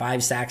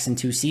 13.5 sacks in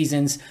 2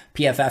 seasons.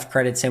 PFF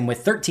credits him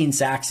with 13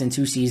 sacks in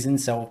 2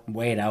 seasons, so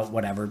weigh it out,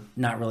 whatever.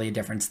 Not really a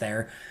difference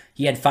there.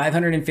 He had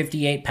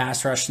 558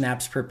 pass rush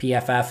snaps per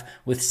PFF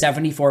with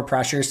 74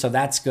 pressures, so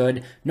that's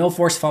good. No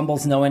forced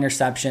fumbles, no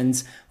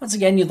interceptions. Once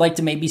again, you'd like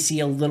to maybe see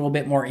a little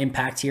bit more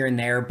impact here and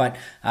there, but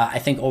I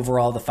think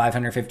overall the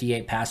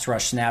 558 pass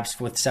rush snaps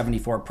with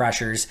 74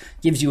 pressures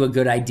gives you a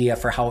good idea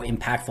for how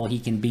impactful he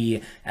can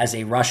be as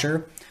a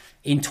rusher.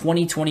 In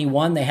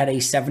 2021, they had a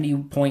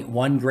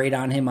 70.1 grade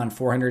on him on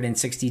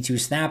 462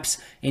 snaps.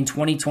 In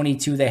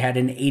 2022, they had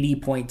an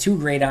 80.2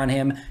 grade on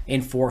him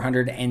in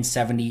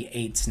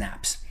 478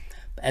 snaps.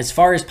 As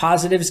far as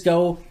positives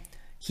go,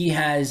 he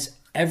has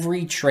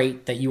every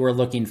trait that you are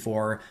looking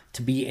for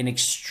to be an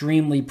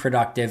extremely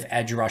productive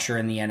edge rusher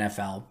in the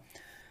NFL.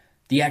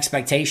 The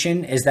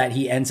expectation is that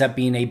he ends up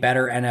being a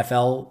better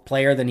NFL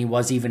player than he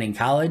was even in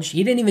college.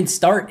 He didn't even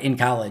start in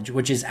college,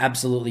 which is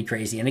absolutely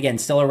crazy. And again,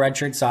 still a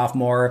redshirt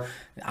sophomore.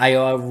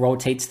 Iowa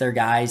rotates their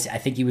guys. I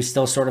think he was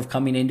still sort of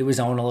coming into his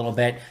own a little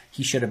bit.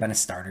 He should have been a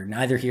starter.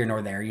 Neither here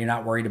nor there. You're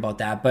not worried about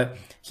that. But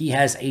he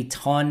has a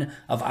ton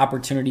of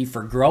opportunity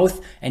for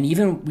growth. And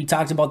even we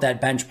talked about that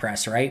bench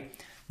press, right?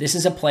 This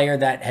is a player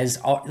that has,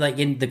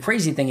 and the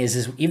crazy thing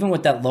is even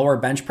with that lower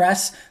bench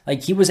press,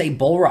 he was a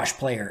bull rush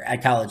player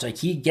at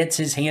college. He gets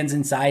his hands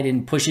inside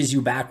and pushes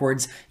you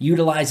backwards,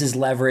 utilizes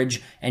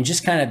leverage, and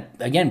just kind of,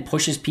 again,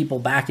 pushes people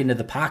back into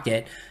the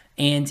pocket.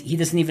 And he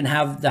doesn't even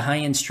have the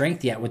high-end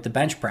strength yet with the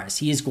bench press.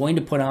 He is going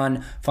to put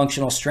on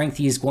functional strength.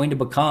 He is going to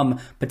become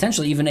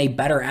potentially even a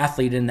better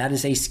athlete, and that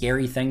is a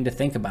scary thing to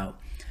think about.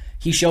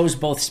 He shows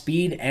both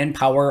speed and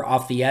power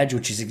off the edge,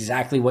 which is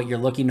exactly what you're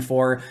looking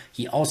for.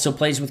 He also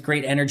plays with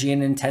great energy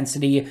and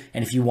intensity.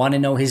 And if you want to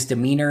know his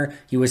demeanor,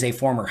 he was a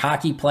former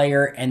hockey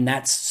player, and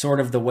that's sort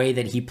of the way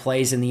that he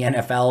plays in the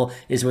NFL,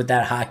 is with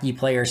that hockey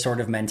player sort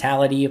of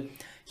mentality.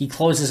 He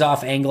closes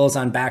off angles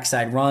on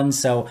backside runs,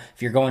 so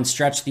if you're going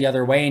stretch the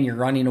other way and you're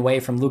running away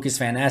from Lukas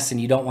Van Ness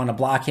and you don't want to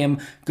block him,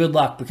 good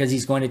luck, because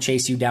he's going to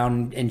chase you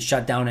down and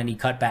shut down any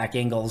cutback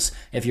angles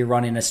if you're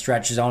running a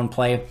stretch zone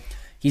play.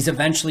 He's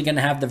eventually going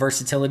to have the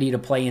versatility to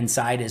play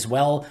inside as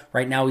well.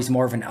 Right now, he's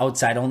more of an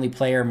outside-only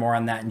player. More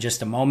on that in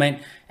just a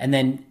moment. And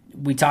then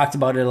we talked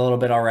about it a little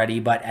bit already,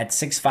 but at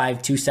 6'5",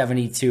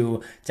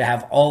 272, to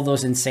have all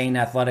those insane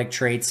athletic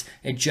traits,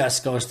 it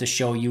just goes to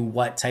show you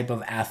what type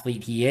of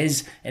athlete he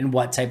is and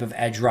what type of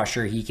edge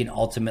rusher he can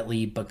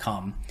ultimately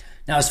become.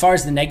 Now, as far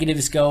as the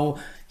negatives go,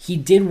 he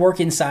did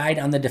work inside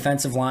on the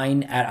defensive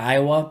line at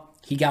Iowa.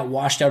 He got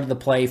washed out of the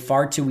play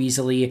far too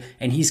easily,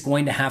 and he's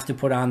going to have to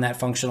put on that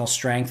functional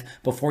strength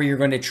before you're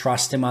going to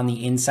trust him on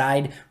the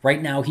inside.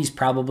 Right now, he's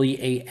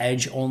probably a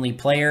edge-only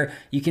player.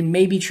 You can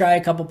maybe try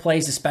a couple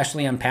plays,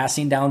 especially on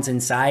passing downs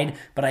inside,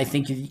 but I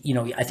think he's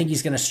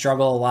going to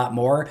struggle a lot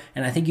more,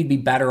 and I think you'd be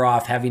better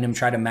off having him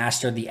try to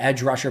master the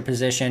edge rusher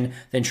position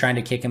than trying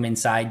to kick him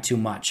inside too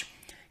much.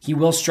 He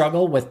will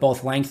struggle with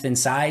both length and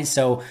size,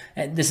 so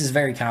this is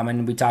very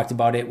common. We talked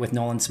about it with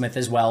Nolan Smith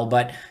as well,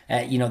 but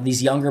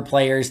these younger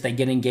players, they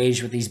get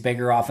engaged with these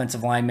bigger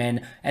offensive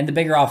linemen, and the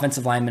bigger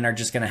offensive linemen are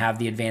just going to have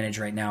the advantage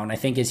right now. And I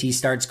think as he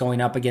starts going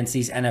up against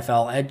these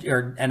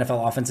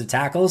NFL offensive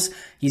tackles,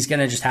 he's going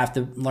to just have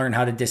to learn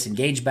how to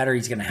disengage better.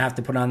 He's going to have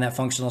to put on that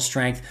functional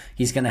strength.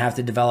 He's going to have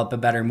to develop a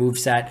better move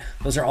set.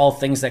 Those are all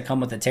things that come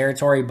with the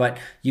territory, but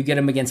you get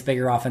him against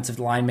bigger offensive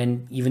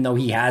linemen, even though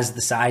he has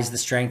the size, the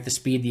strength, the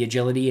speed, the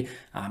agility,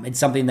 it's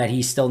something that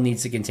he still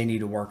needs to continue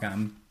to work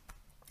on.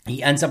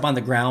 He ends up on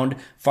the ground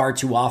far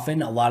too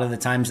often. A lot of the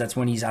times that's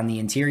when he's on the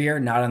interior,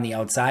 not on the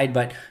outside,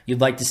 but you'd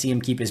like to see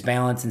him keep his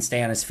balance and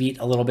stay on his feet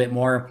a little bit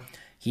more.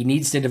 He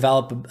needs to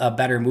develop a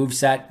better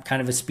moveset,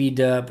 kind of a speed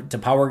to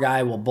power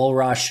guy, will bull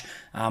rush,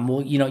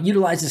 will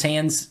utilize his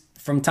hands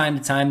from time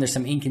to time. There's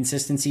some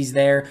inconsistencies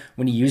there.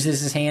 When he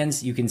uses his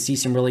hands, you can see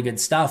some really good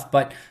stuff,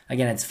 but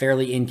again, it's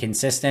fairly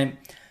inconsistent.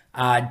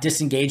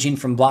 Disengaging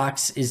from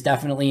blocks is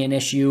definitely an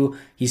issue.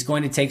 He's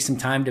going to take some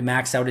time to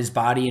max out his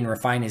body and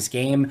refine his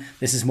game.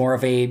 This is more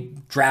of a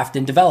draft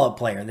and develop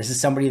player. This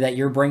is somebody that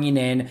you're bringing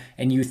in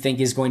and you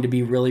think is going to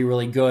be really,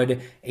 really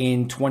good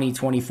in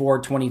 2024,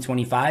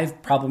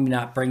 2025. Probably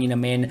not bringing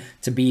him in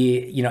to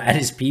be, at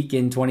his peak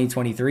in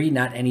 2023.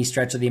 Not any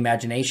stretch of the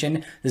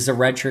imagination. This is a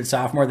redshirt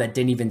sophomore that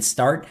didn't even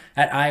start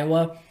at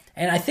Iowa.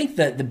 And I think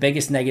that the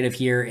biggest negative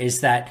here is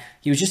that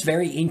he was just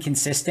very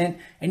inconsistent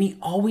and he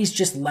always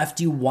just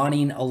left you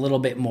wanting a little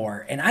bit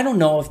more. And I don't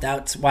know if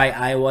that's why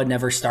Iowa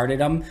never started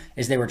him,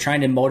 is they were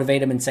trying to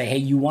motivate him and say, hey,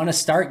 you want to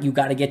start, you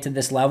got to get to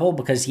this level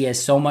because he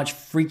has so much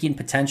freaking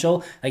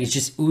potential. Like it's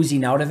just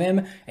oozing out of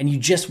him. And you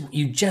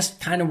just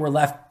kind of were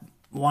left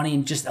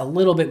wanting just a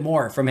little bit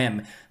more from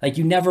him. Like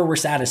you never were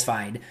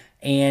satisfied.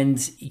 And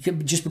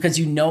just because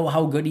you know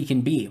how good he can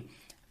be.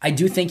 I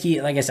do think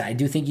I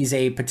do think he's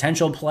a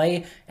potential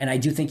play, and I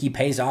do think he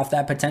pays off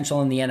that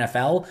potential in the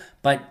NFL.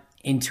 But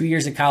in 2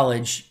 years of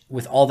college,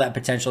 with all that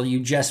potential,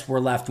 you just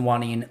were left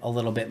wanting a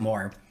little bit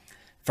more.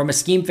 From a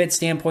scheme fit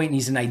standpoint,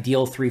 he's an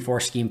ideal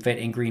 3-4 scheme fit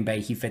in Green Bay.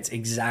 He fits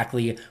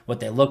exactly what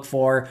they look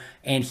for,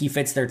 and he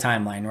fits their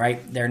timeline,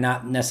 right? They're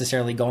not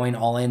necessarily going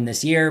all in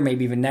this year,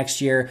 maybe even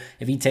next year.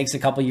 If he takes a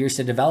couple years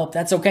to develop,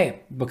 that's okay,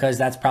 because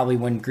that's probably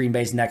when Green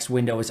Bay's next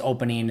window is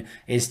opening,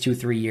 is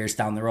 2-3 years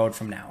down the road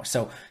from now.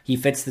 So he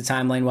fits the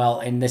timeline well,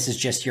 and this is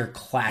just your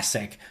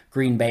classic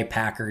Green Bay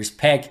Packers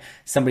pick,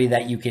 somebody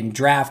that you can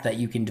draft, that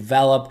you can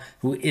develop,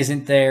 who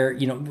isn't there,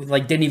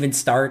 didn't even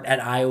start at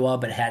Iowa,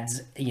 but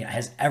has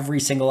every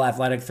single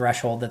athletic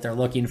threshold that they're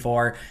looking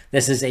for.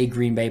 This is a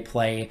Green Bay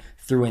play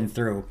through and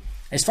through.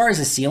 As far as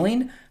the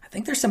ceiling, I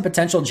think there's some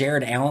potential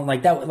Jared Allen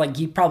like that. Like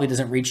he probably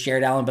doesn't reach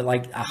Jared Allen, but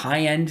like a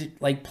high end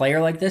player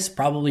like this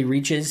probably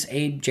reaches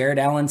a Jared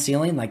Allen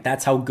ceiling. Like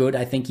that's how good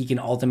I think he can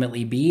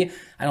ultimately be.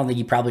 I don't think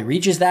he probably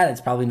reaches that.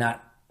 It's probably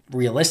not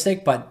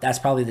realistic, but that's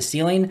probably the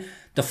ceiling.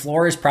 The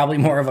floor is probably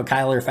more of a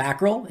Kyler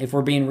Fackrell, if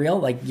we're being real.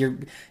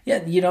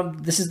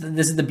 This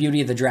is the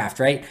beauty of the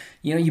draft, right?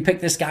 You pick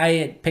this guy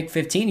at pick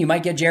 15, you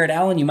might get Jared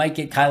Allen, you might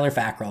get Kyler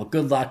Fackrell.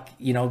 Good luck,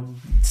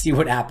 see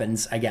what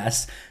happens, I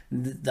guess.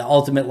 The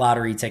ultimate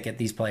lottery ticket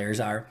these players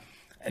are.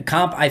 A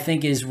comp I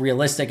think is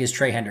realistic is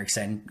Trey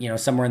Hendrickson,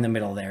 somewhere in the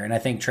middle there. And I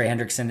think Trey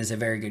Hendrickson is a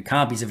very good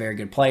comp. He's a very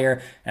good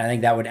player. And I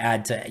think that would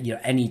add to,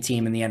 any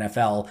team in the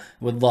NFL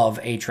would love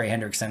a Trey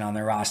Hendrickson on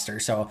their roster.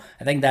 So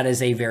I think that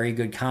is a very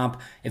good comp.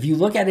 If you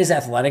look at his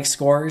athletic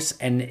scores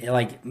and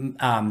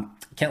Kentley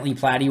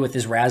Platty with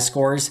his RAS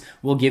scores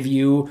will give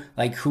you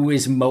who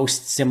is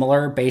most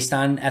similar based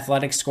on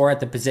athletic score at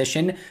the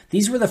position.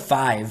 These were the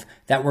 5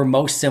 that were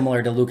most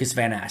similar to Lukas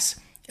Van Ness.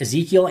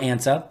 Ezekiel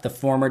Ansah, the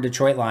former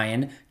Detroit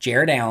Lion,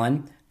 Jared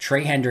Allen,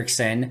 Trey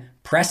Hendrickson,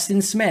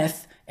 Preston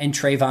Smith, and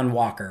Trayvon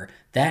Walker.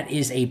 That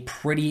is a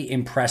pretty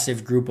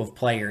impressive group of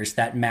players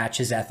that match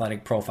his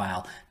athletic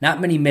profile. Not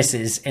many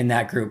misses in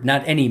that group.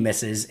 Not any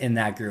misses in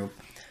that group.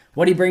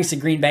 What he brings to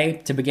Green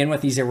Bay, to begin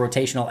with, he's a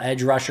rotational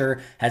edge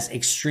rusher, has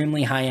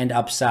extremely high-end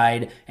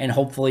upside, and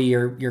hopefully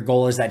your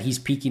goal is that he's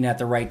peaking at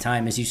the right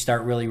time as you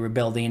start really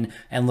rebuilding.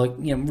 And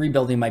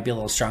rebuilding might be a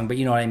little strong, but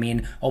you know what I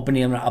mean?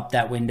 Opening him up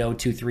that window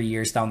 2-3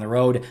 years down the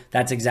road,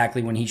 that's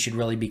exactly when he should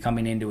really be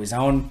coming into his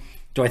own.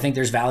 Do I think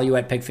there's value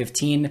at pick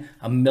 15?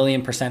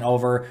 1,000,000%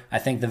 over. I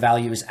think the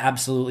value is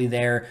absolutely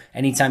there.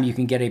 Anytime you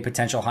can get a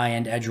potential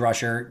high-end edge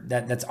rusher,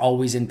 that's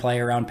always in play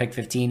around pick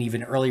 15,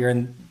 even earlier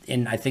in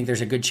I think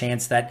there's a good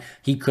chance that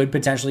he could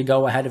potentially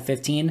go ahead of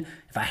 15.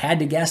 If I had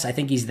to guess, I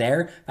think he's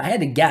there. If I had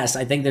to guess,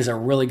 I think there's a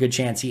really good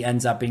chance he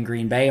ends up in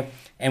Green Bay.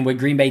 And would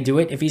Green Bay do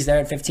it if he's there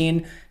at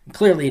 15?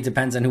 Clearly, it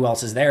depends on who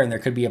else is there, and there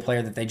could be a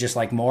player that they just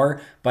like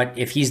more. But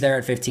if he's there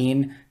at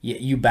 15,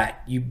 you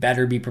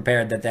better be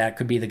prepared that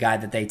could be the guy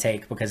that they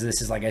take, because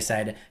this is, like I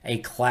said, a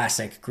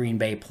classic Green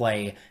Bay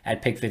play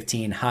at pick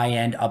 15.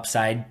 High-end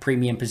upside,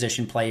 premium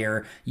position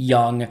player,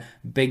 young,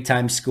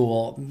 big-time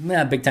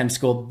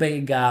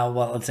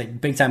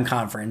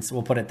conference.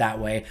 We'll put it that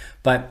way.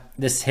 But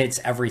this hits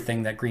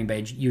everything that Green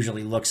Bay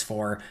usually looks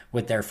for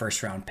with their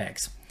first-round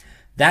picks.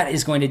 That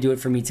is going to do it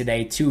for me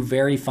today. 2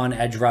 very fun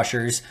edge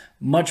rushers.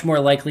 Much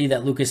more likely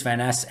that Lukas Van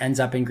Ness ends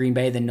up in Green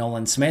Bay than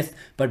Nolan Smith,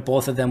 but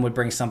both of them would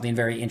bring something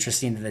very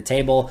interesting to the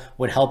table,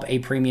 would help a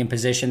premium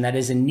position that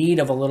is in need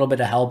of a little bit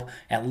of help.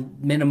 At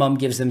minimum,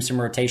 gives them some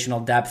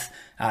rotational depth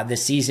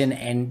this season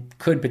and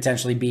could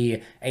potentially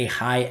be a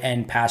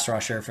high-end pass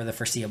rusher for the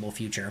foreseeable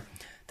future.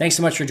 Thanks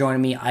so much for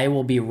joining me. I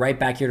will be right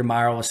back here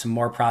tomorrow with some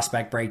more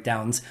prospect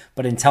breakdowns.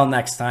 But until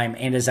next time,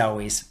 and as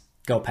always,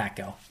 go Pack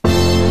Go.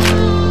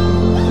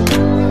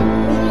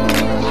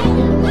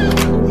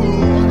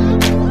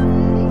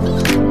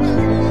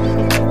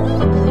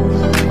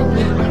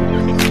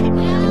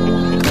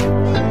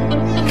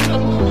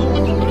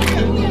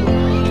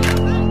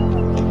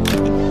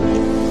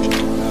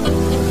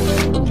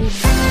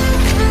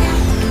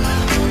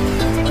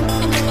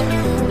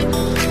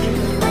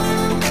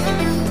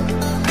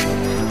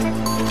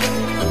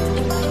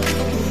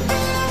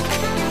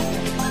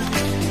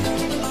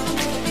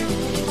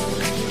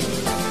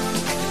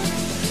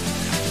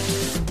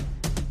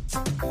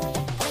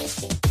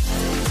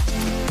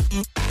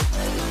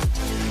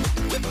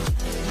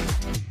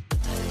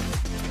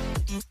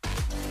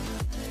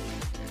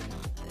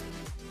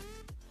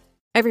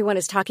 Everyone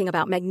is talking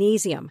about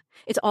magnesium.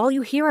 It's all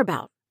you hear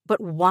about. But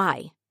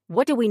why?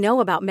 What do we know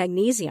about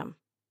magnesium?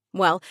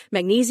 Well,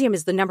 magnesium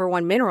is the number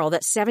one mineral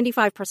that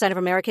 75% of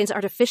Americans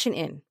are deficient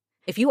in.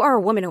 If you are a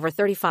woman over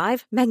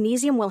 35,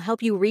 magnesium will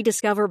help you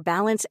rediscover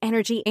balance,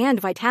 energy, and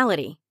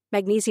vitality.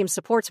 Magnesium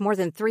supports more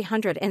than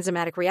 300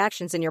 enzymatic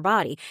reactions in your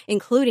body,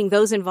 including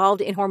those involved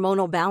in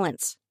hormonal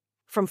balance.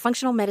 From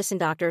functional medicine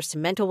doctors to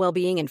mental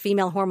well-being and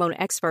female hormone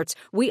experts,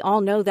 we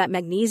all know that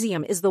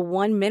magnesium is the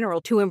one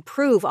mineral to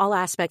improve all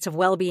aspects of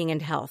well-being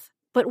and health.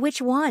 But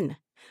which one?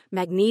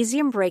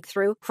 Magnesium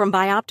Breakthrough from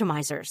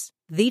Bioptimizers,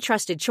 the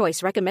trusted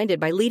choice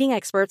recommended by leading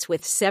experts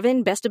with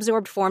 7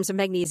 best-absorbed forms of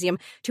magnesium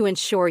to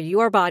ensure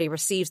your body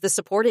receives the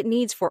support it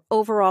needs for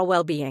overall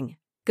well-being.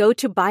 Go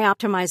to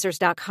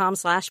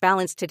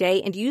bioptimizers.com/balance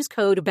today and use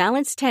code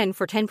BALANCE10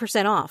 for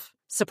 10% off.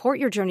 Support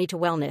your journey to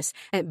wellness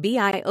at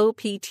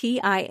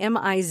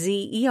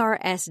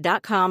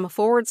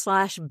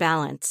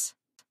bioptimizers.com/balance.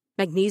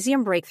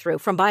 Magnesium Breakthrough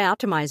from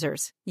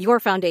Bioptimizers,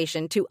 your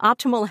foundation to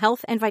optimal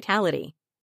health and vitality.